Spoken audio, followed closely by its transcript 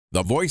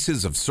The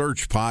Voices of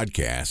Search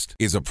podcast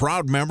is a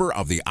proud member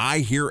of the I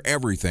Hear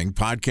Everything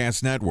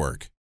podcast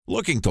network.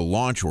 Looking to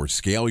launch or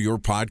scale your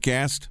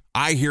podcast?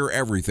 I Hear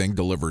Everything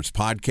delivers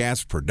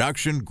podcast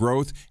production,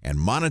 growth, and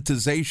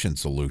monetization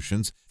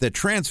solutions that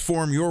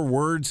transform your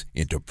words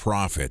into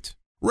profit.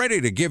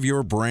 Ready to give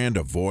your brand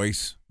a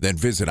voice? Then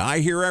visit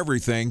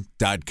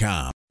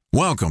iheareverything.com.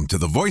 Welcome to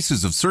the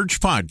Voices of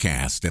Search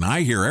podcast and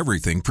I Hear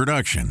Everything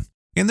production.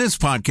 In this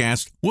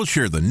podcast, we'll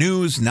share the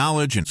news,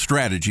 knowledge, and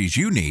strategies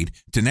you need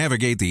to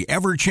navigate the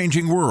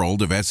ever-changing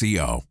world of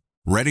SEO.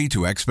 Ready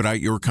to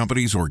expedite your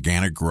company's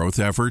organic growth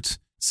efforts?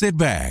 Sit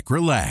back,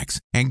 relax,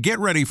 and get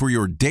ready for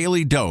your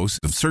daily dose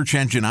of search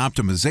engine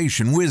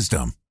optimization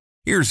wisdom.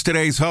 Here's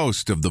today's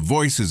host of the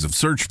Voices of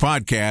Search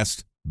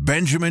podcast,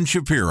 Benjamin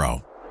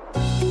Shapiro.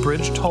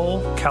 Bridge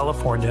toll,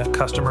 California,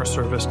 customer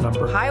service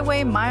number.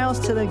 Highway miles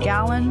to the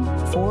gallon,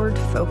 Ford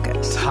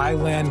Focus.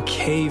 Thailand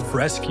cave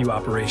rescue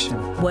operation.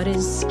 What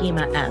is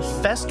Schema F?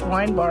 Best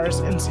wine bars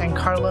in San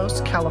Carlos,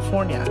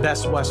 California.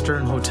 Best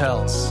Western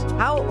hotels.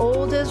 How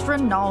old is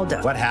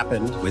Ronaldo? What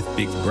happened with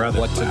Big Brother?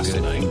 What's a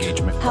good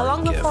engagement? How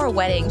long before a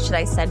wedding should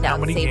I send out How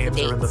many save games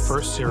the dates? are in the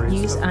first series?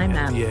 Use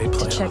IMAP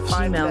to check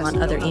email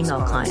on other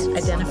email clients.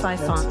 Identify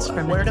fonts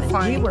from Where to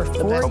find We were the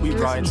 4 best-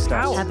 years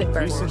out. Habit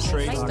burgers.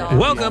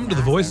 Welcome to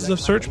the Voices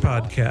of Search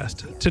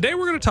podcast. Today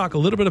we're going to talk a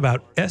little bit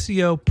about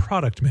SEO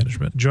product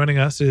management. Joining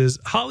us is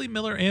Holly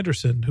Miller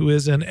Anderson, who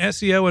is an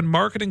SEO and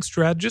marketing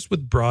strategist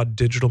with broad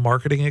digital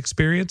marketing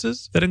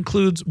experiences that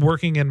includes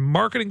working in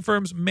marketing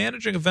firms,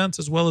 managing events,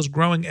 as well as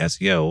growing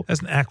SEO as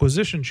an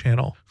acquisition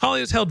channel. Holly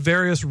has held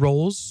various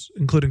roles,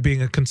 including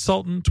being a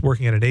consultant,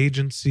 working at an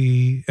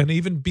agency, and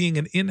even being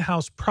an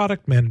in-house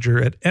product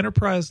manager at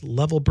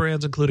enterprise-level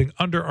brands, including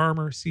Under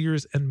Armour,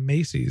 Sears, and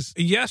Macy's.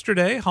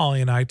 Yesterday,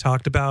 Holly and I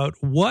talked about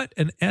what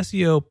an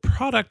SEO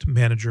product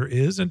manager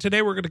is, and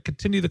today we're going to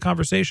continue the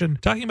conversation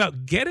talking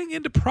about getting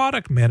into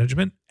product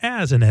management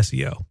as an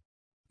SEO.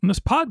 And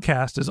this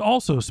podcast is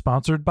also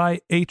sponsored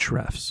by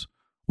Ahrefs.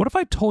 What if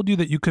I told you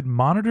that you could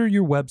monitor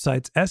your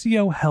website's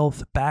SEO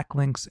health,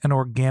 backlinks, and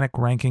organic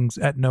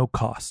rankings at no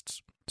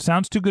costs?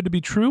 Sounds too good to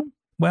be true?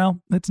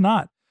 Well, it's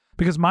not,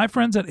 because my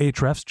friends at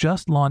Ahrefs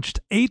just launched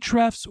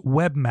Ahrefs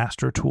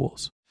Webmaster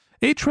Tools.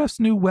 Ahrefs'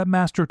 new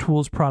Webmaster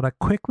Tools product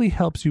quickly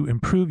helps you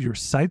improve your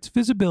site's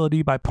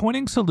visibility by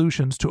pointing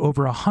solutions to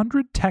over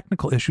 100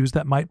 technical issues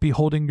that might be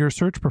holding your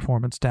search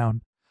performance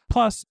down.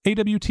 Plus,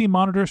 AWT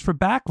monitors for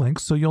backlinks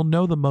so you'll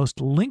know the most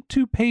linked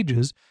to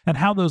pages and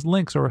how those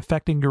links are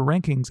affecting your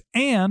rankings.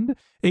 And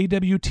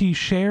AWT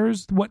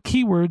shares what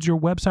keywords your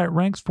website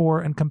ranks for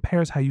and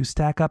compares how you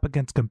stack up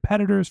against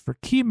competitors for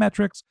key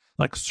metrics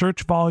like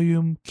search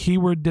volume,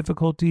 keyword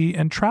difficulty,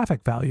 and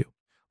traffic value.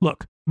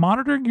 Look,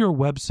 monitoring your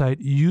website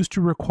used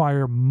to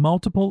require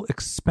multiple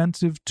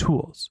expensive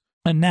tools.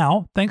 And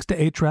now, thanks to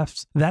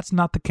Ahrefs, that's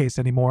not the case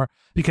anymore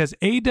because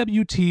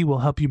AWT will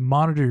help you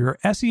monitor your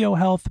SEO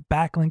health,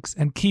 backlinks,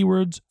 and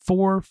keywords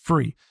for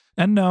free.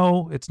 And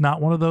no, it's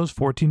not one of those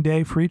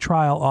 14-day free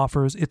trial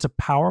offers. It's a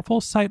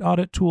powerful site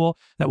audit tool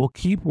that will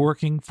keep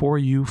working for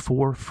you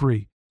for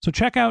free. So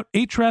check out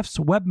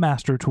Ahrefs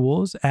Webmaster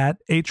Tools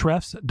at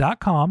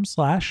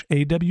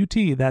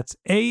ahrefs.com/AWT. That's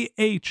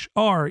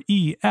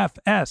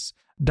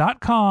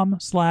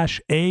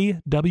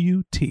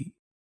ahrefs.com/AWT.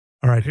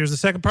 All right, here's the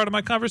second part of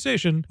my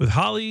conversation with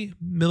Holly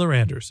Miller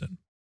Anderson.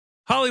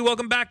 Holly,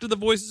 welcome back to the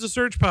Voices of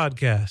Search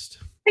podcast.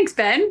 Thanks,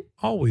 Ben.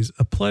 Always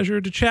a pleasure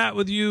to chat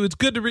with you. It's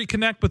good to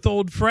reconnect with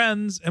old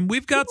friends, and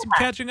we've got some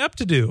catching up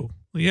to do.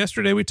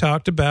 Yesterday, we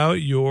talked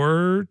about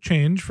your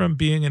change from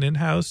being an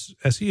in-house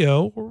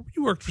SEO, or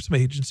you worked for some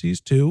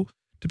agencies too,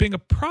 to being a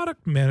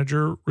product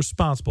manager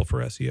responsible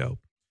for SEO.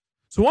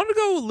 So I wanted to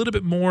go a little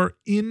bit more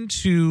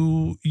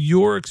into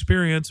your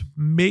experience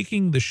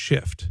making the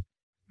shift.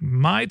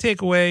 My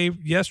takeaway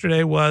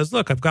yesterday was,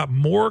 look, I've got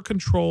more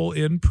control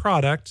in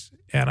product,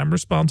 and I'm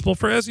responsible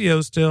for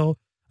SEO still.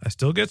 I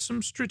still get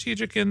some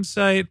strategic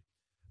insight,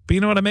 but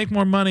you know what? I make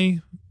more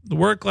money. The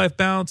work-life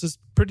balance is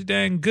pretty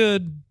dang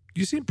good.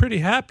 You seem pretty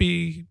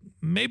happy.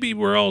 Maybe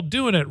we're all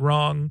doing it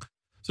wrong.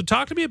 So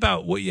talk to me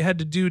about what you had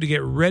to do to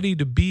get ready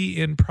to be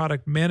in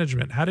product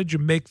management. How did you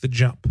make the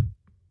jump?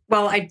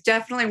 Well, I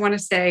definitely want to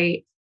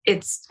say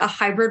it's a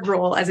hybrid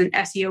role as an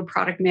SEO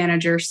product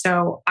manager.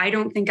 So I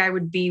don't think I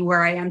would be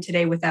where I am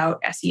today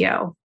without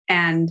SEO.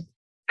 And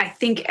I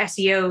think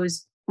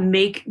SEOs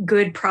make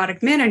good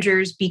product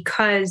managers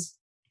because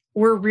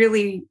we're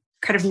really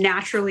kind of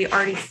naturally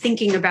already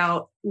thinking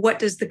about what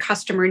does the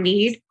customer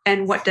need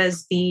and what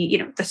does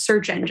the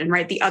search engine,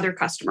 right? The other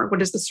customer, what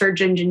does the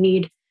search engine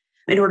need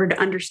in order to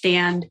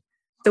understand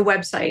the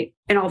website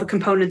and all the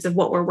components of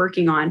what we're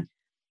working on.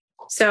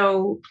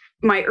 So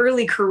my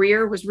early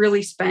career was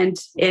really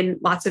spent in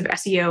lots of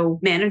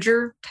SEO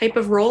manager type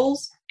of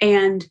roles.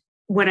 And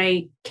when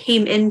I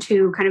came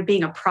into kind of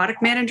being a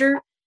product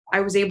manager, I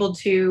was able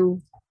to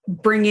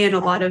bring in a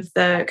lot of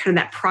the kind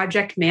of that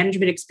project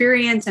management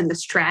experience and the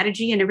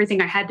strategy and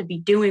everything I had to be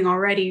doing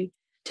already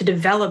to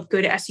develop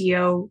good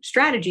SEO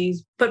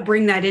strategies, but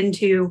bring that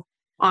into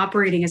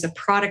operating as a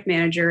product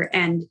manager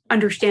and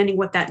understanding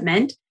what that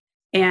meant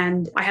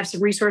And I have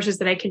some resources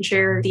that I can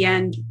share at the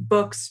end,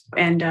 books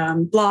and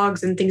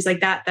blogs and things like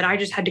that I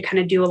just had to kind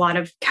of do a lot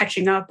of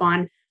catching up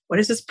on. What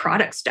is this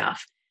product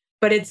stuff?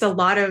 But it's a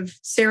lot of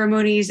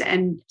ceremonies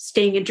and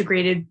staying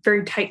integrated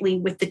very tightly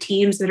with the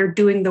teams that are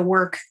doing the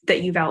work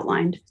that you've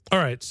outlined. All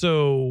right.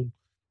 So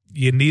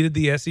you needed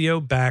the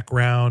SEO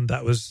background.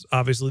 That was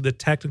obviously the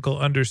technical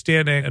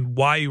understanding and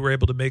why you were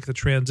able to make the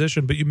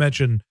transition. But you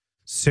mentioned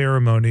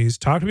ceremonies.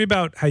 Talk to me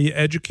about how you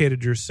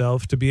educated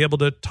yourself to be able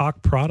to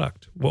talk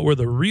product. What were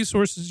the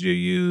resources you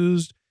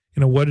used?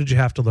 What did you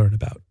have to learn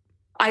about?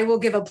 I will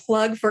give a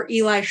plug for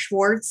Eli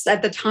Schwartz.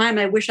 At the time,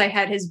 I wish I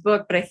had his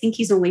book, but I think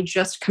he's only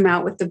just come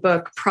out with the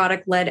book,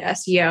 Product-Led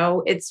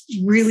SEO. It's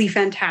really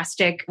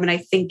fantastic. And I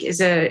think it's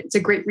a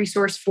great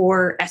resource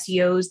for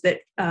SEOs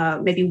that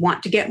maybe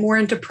want to get more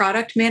into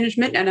product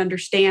management and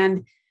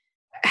understand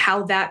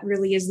how that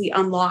really is the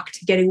unlock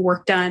to getting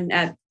work done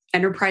at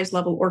enterprise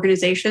level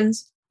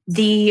organizations.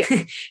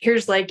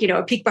 Here's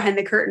a peek behind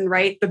the curtain,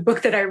 right? The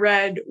book that I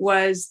read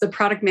was The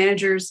Product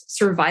Manager's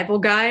Survival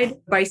Guide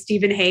by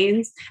Stephen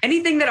Haynes.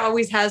 Anything that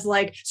always has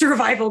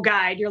survival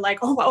guide, you're like,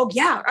 oh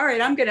yeah, all right,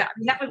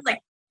 that was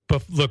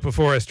But look,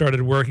 before I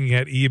started working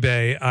at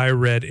eBay, I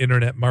read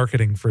Internet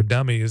Marketing for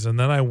Dummies, and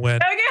then I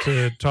went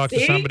to talk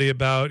to somebody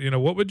about,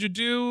 what would you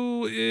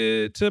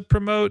do to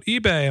promote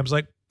eBay? I was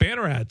like,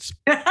 banner ads.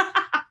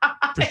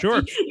 For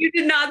sure. You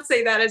did not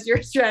say that as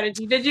your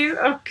strategy, did you?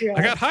 Oh, God.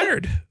 I got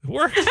hired. It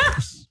worked.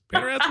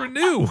 Banner ads were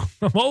new.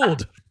 I'm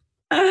old.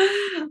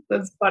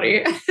 That's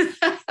funny.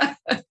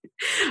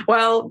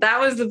 Well, that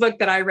was the book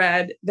that I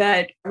read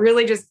that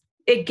really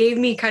it gave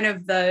me kind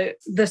of the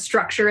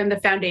structure and the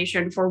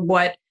foundation for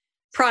what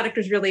product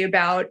was really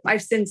about.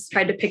 I've since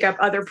tried to pick up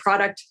other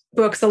product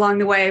books along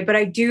the way, but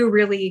I do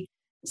really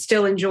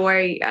still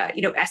enjoy,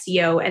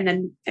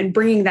 SEO and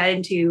bringing that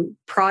into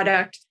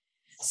product.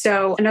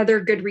 So another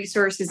good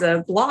resource is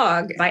a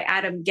blog by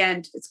Adam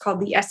Gent. It's called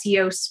the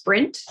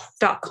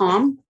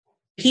SEOsprint.com.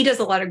 He does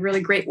a lot of really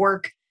great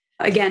work,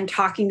 again,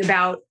 talking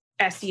about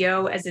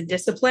SEO as a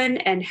discipline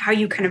and how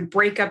you kind of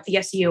break up the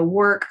SEO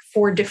work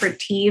for different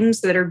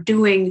teams that are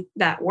doing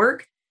that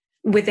work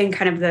within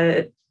kind of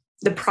the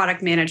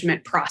product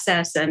management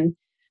process and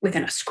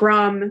within a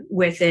scrum,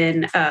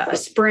 within a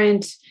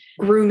sprint,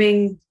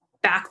 grooming,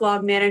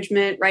 backlog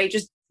management, right?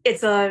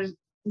 It's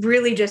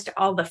really just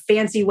all the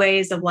fancy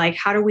ways of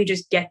how do we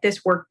just get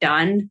this work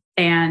done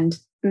and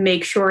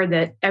make sure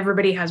that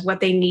everybody has what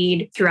they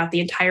need throughout the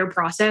entire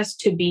process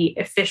to be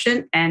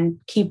efficient and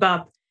keep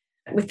up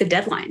with the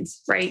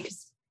deadlines, right?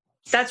 'Cause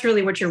that's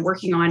really what you're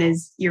working on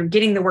is you're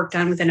getting the work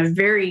done within a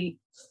very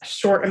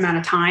short amount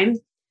of time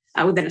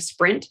within a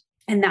sprint.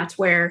 And that's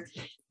where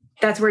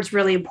it's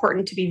really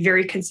important to be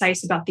very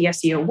concise about the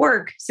SEO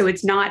work. So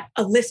it's not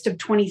a list of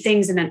 20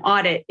 things in an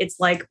audit. It's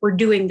we're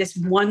doing this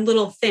one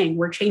little thing.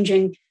 We're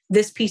changing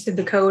this piece of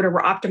the code or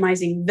we're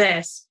optimizing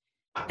this.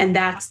 And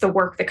that's the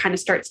work that kind of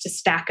starts to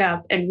stack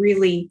up and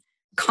really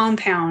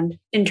compound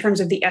in terms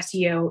of the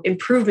SEO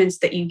improvements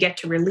that you get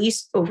to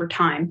release over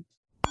time.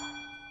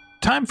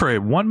 Time for a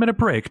 1-minute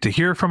break to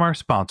hear from our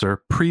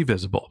sponsor,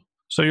 Previsible.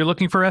 So you're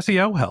looking for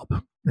SEO help,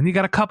 and you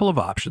got a couple of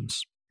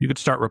options. You could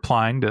start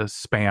replying to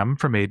spam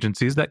from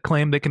agencies that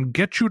claim they can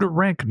get you to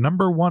rank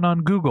number 1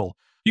 on Google.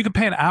 You can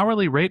pay an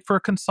hourly rate for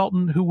a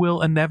consultant who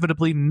will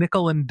inevitably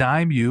nickel and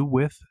dime you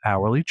with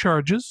hourly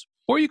charges.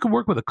 Or you can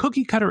work with a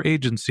cookie-cutter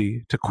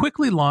agency to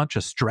quickly launch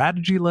a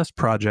strategy-less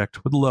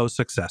project with low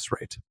success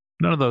rate.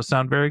 None of those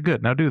sound very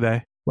good, now do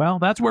they? Well,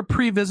 that's where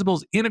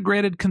Previsible's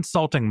integrated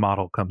consulting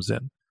model comes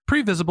in.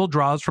 Previsible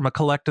draws from a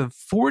collective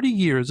 40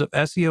 years of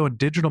SEO and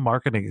digital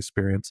marketing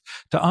experience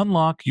to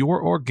unlock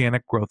your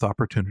organic growth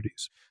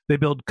opportunities. They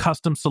build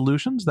custom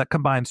solutions that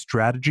combine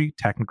strategy,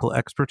 technical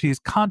expertise,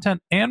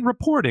 content, and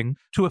reporting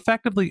to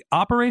effectively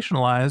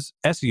operationalize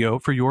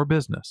SEO for your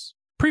business.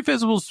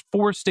 Previsible's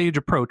 4-stage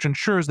approach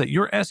ensures that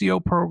your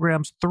SEO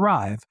programs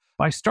thrive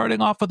by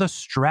starting off with a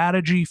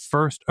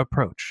strategy-first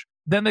approach.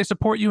 Then they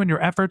support you in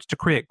your efforts to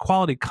create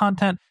quality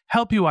content,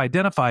 help you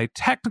identify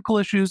technical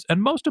issues,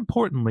 and most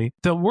importantly,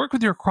 they'll work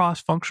with your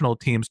cross-functional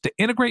teams to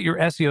integrate your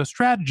SEO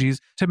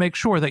strategies to make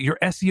sure that your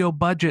SEO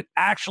budget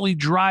actually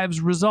drives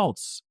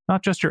results,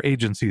 not just your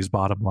agency's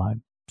bottom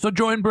line. So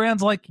join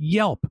brands like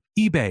Yelp,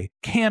 eBay,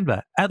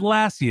 Canva,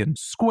 Atlassian,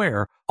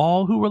 Square,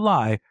 all who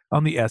rely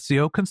on the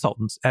SEO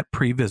consultants at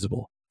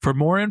Previsible. For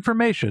more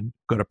information,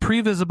 go to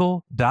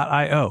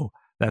previsible.io.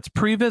 That's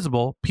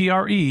Previsible,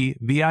 Previsible.io.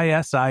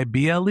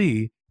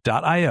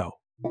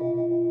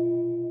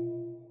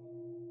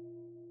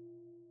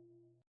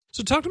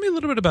 So talk to me a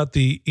little bit about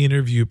the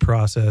interview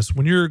process.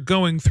 When you're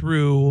going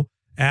through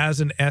as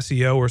an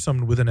SEO or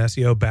someone with an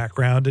SEO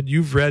background, and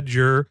you've read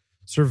your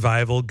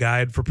survival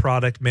guide for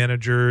product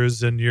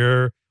managers, and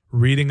you're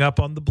reading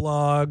up on the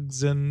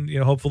blogs, and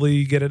hopefully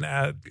you get an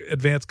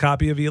advanced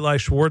copy of Eli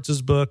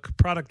Schwartz's book,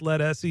 Product-Led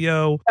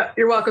SEO.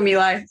 You're welcome,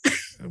 Eli.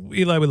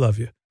 Eli, we love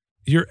you.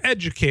 You're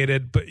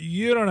educated, but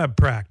you don't have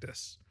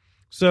practice.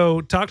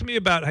 So talk to me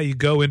about how you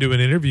go into an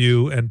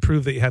interview and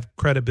prove that you have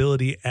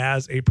credibility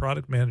as a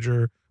product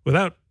manager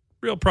without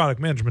real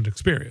product management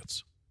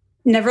experience.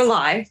 never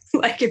lie.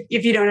 Like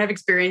if you don't have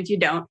experience, you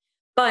don't.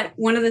 But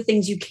one of the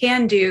things you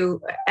can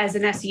do as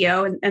an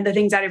SEO and the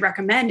things that I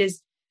recommend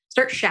is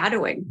start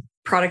shadowing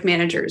product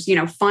managers.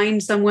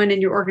 Find someone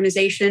in your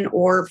organization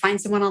or find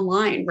someone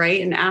online,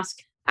 right? And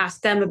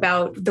ask them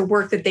about the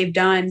work that they've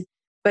done.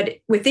 But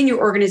within your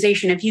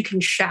organization, if you can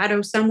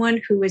shadow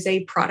someone who is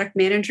a product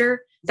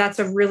manager, that's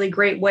a really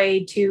great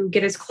way to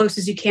get as close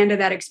as you can to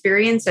that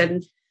experience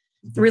and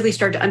really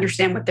start to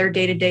understand what their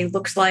day-to-day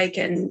looks like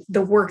and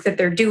the work that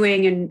they're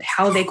doing and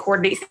how they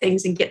coordinate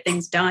things and get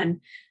things done.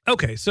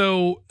 Okay,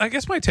 so I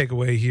guess my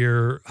takeaway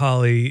here,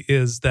 Holly,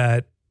 is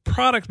that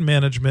product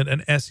management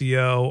and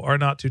SEO are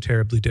not too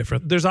terribly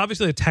different. There's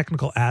obviously a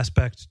technical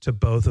aspect to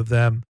both of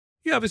them.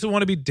 You obviously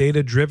want to be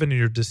data-driven in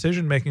your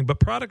decision-making,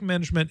 but product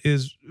management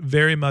is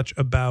very much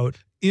about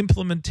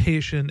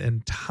implementation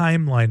and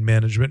timeline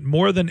management.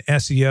 More than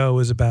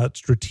SEO is about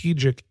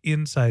strategic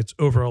insights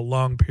over a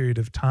long period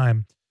of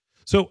time.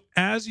 So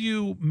as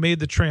you made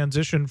the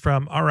transition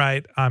from, all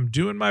right, I'm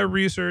doing my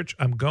research,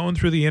 I'm going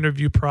through the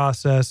interview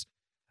process,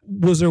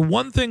 was there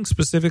one thing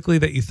specifically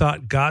that you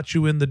thought got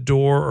you in the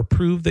door or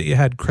proved that you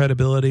had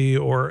credibility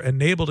or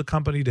enabled a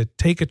company to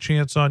take a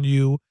chance on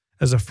you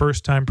as a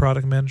first-time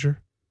product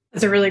manager?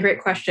 That's a really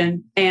great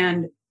question.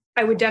 And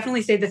I would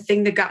definitely say the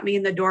thing that got me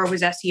in the door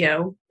was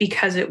SEO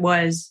because it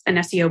was an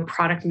SEO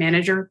product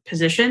manager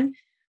position.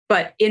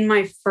 But in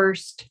my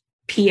first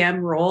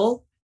PM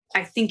role,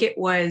 I think it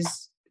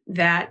was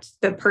that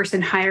the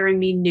person hiring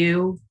me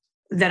knew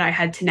that I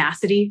had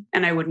tenacity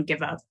and I wouldn't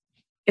give up.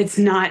 It's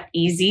not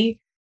easy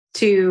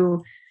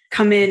to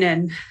come in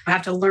and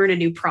have to learn a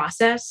new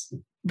process,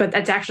 but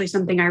that's actually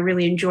something I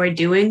really enjoy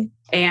doing.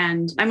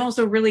 And I'm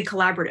also really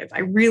collaborative. I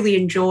really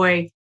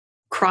enjoy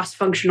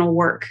cross-functional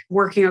work,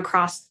 working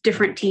across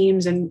different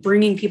teams and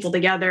bringing people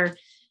together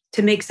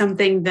to make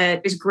something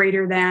that is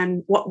greater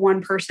than what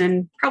one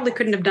person probably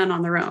couldn't have done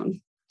on their own.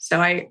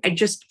 So I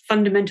just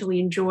fundamentally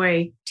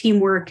enjoy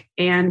teamwork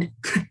and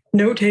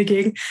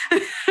note-taking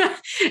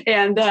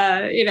and,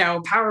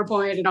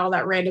 PowerPoint and all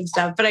that random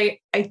stuff. But I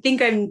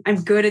think I'm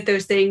good at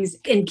those things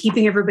and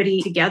keeping everybody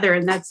together.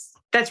 And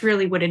that's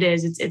really what it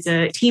is. It's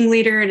a team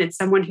leader and it's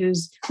someone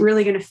who's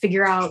really going to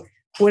figure out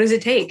what does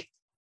it take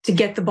to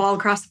get the ball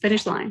across the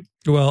finish line.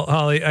 Well,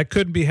 Holly, I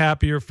couldn't be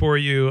happier for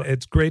you.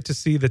 It's great to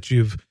see that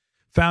you've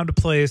found a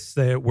place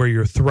where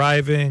you're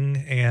thriving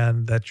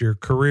and that your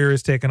career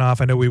is taking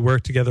off. I know we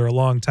worked together a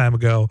long time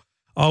ago.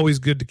 Always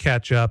good to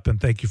catch up. And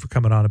thank you for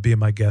coming on and being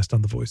my guest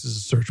on the Voices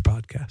of Search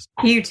podcast.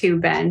 You too,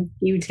 Ben.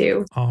 You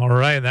too. All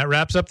right. And that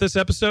wraps up this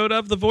episode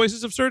of the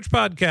Voices of Search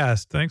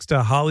podcast. Thanks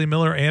to Holly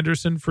Miller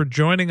Anderson for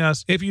joining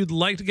us. If you'd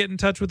like to get in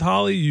touch with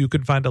Holly, you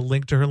can find a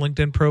link to her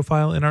LinkedIn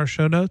profile in our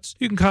show notes.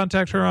 You can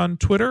contact her on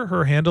Twitter.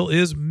 Her handle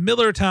is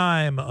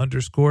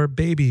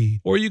MillerTime_baby.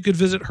 Or you could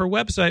visit her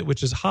website,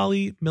 which is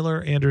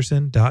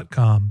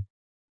hollymilleranderson.com.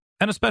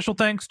 And a special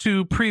thanks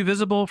to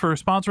Previsible for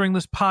sponsoring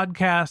this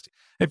podcast.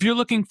 If you're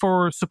looking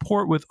for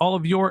support with all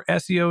of your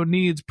SEO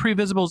needs,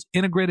 Previsible's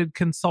integrated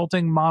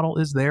consulting model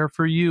is there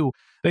for you.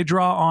 They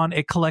draw on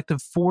a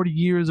collective 40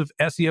 years of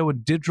SEO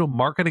and digital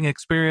marketing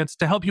experience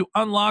to help you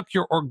unlock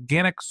your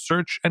organic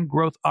search and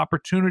growth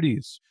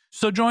opportunities.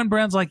 So join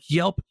brands like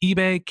Yelp,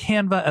 eBay,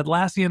 Canva,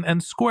 Atlassian,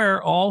 and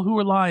Square, all who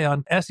rely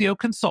on SEO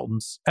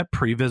consultants at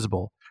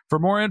Previsible. For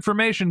more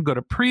information, go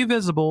to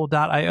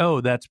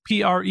previsible.io. That's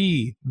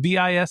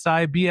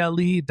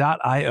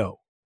previsible.io.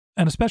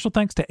 And a special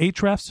thanks to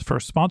Ahrefs for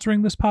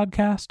sponsoring this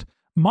podcast.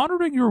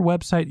 Monitoring your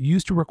website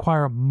used to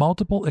require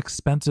multiple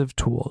expensive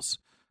tools,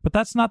 but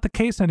that's not the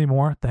case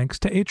anymore thanks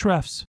to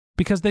Ahrefs,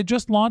 because they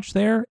just launched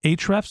their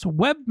Ahrefs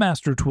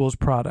Webmaster Tools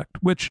product,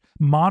 which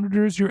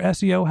monitors your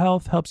SEO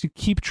health, helps you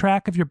keep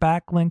track of your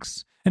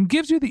backlinks, and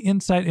gives you the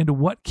insight into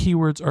what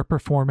keywords are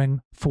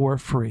performing for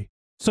free.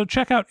 So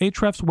check out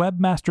Ahrefs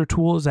Webmaster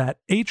Tools at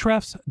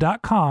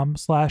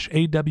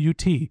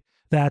ahrefs.com/AWT.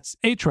 That's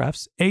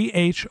Ahrefs,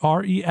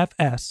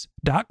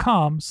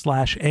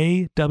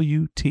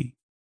 ahrefs.com/AWT.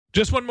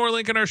 Just one more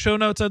link in our show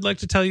notes I'd like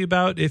to tell you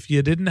about. If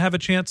you didn't have a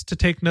chance to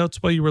take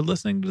notes while you were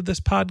listening to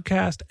this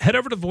podcast, head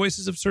over to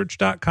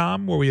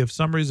voicesofsearch.com where we have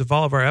summaries of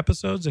all of our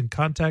episodes and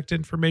contact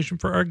information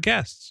for our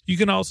guests. You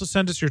can also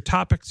send us your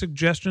topic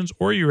suggestions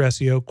or your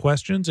SEO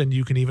questions, and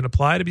you can even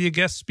apply to be a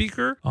guest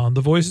speaker on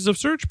the Voices of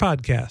Search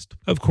podcast.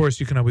 Of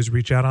course, you can always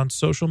reach out on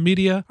social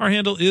media. Our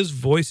handle is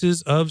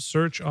Voices of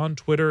Search on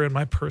Twitter, and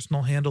my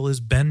personal handle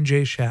is Ben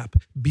J. Shap,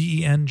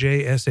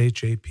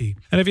 BenJShap.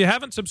 And if you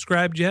haven't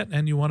subscribed yet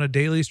and you want a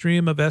daily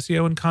stream of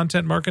SEO and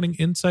content marketing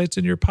insights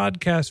in your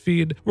podcast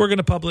feed, we're going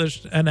to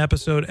publish an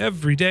episode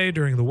every day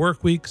during the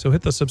work week. So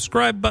hit the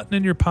subscribe button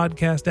in your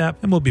podcast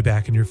app and we'll be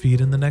back in your feed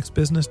in the next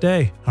business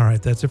day. All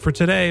right, that's it for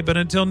today. But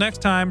until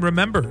next time,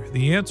 remember,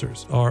 the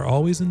answers are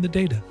always in the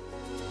data.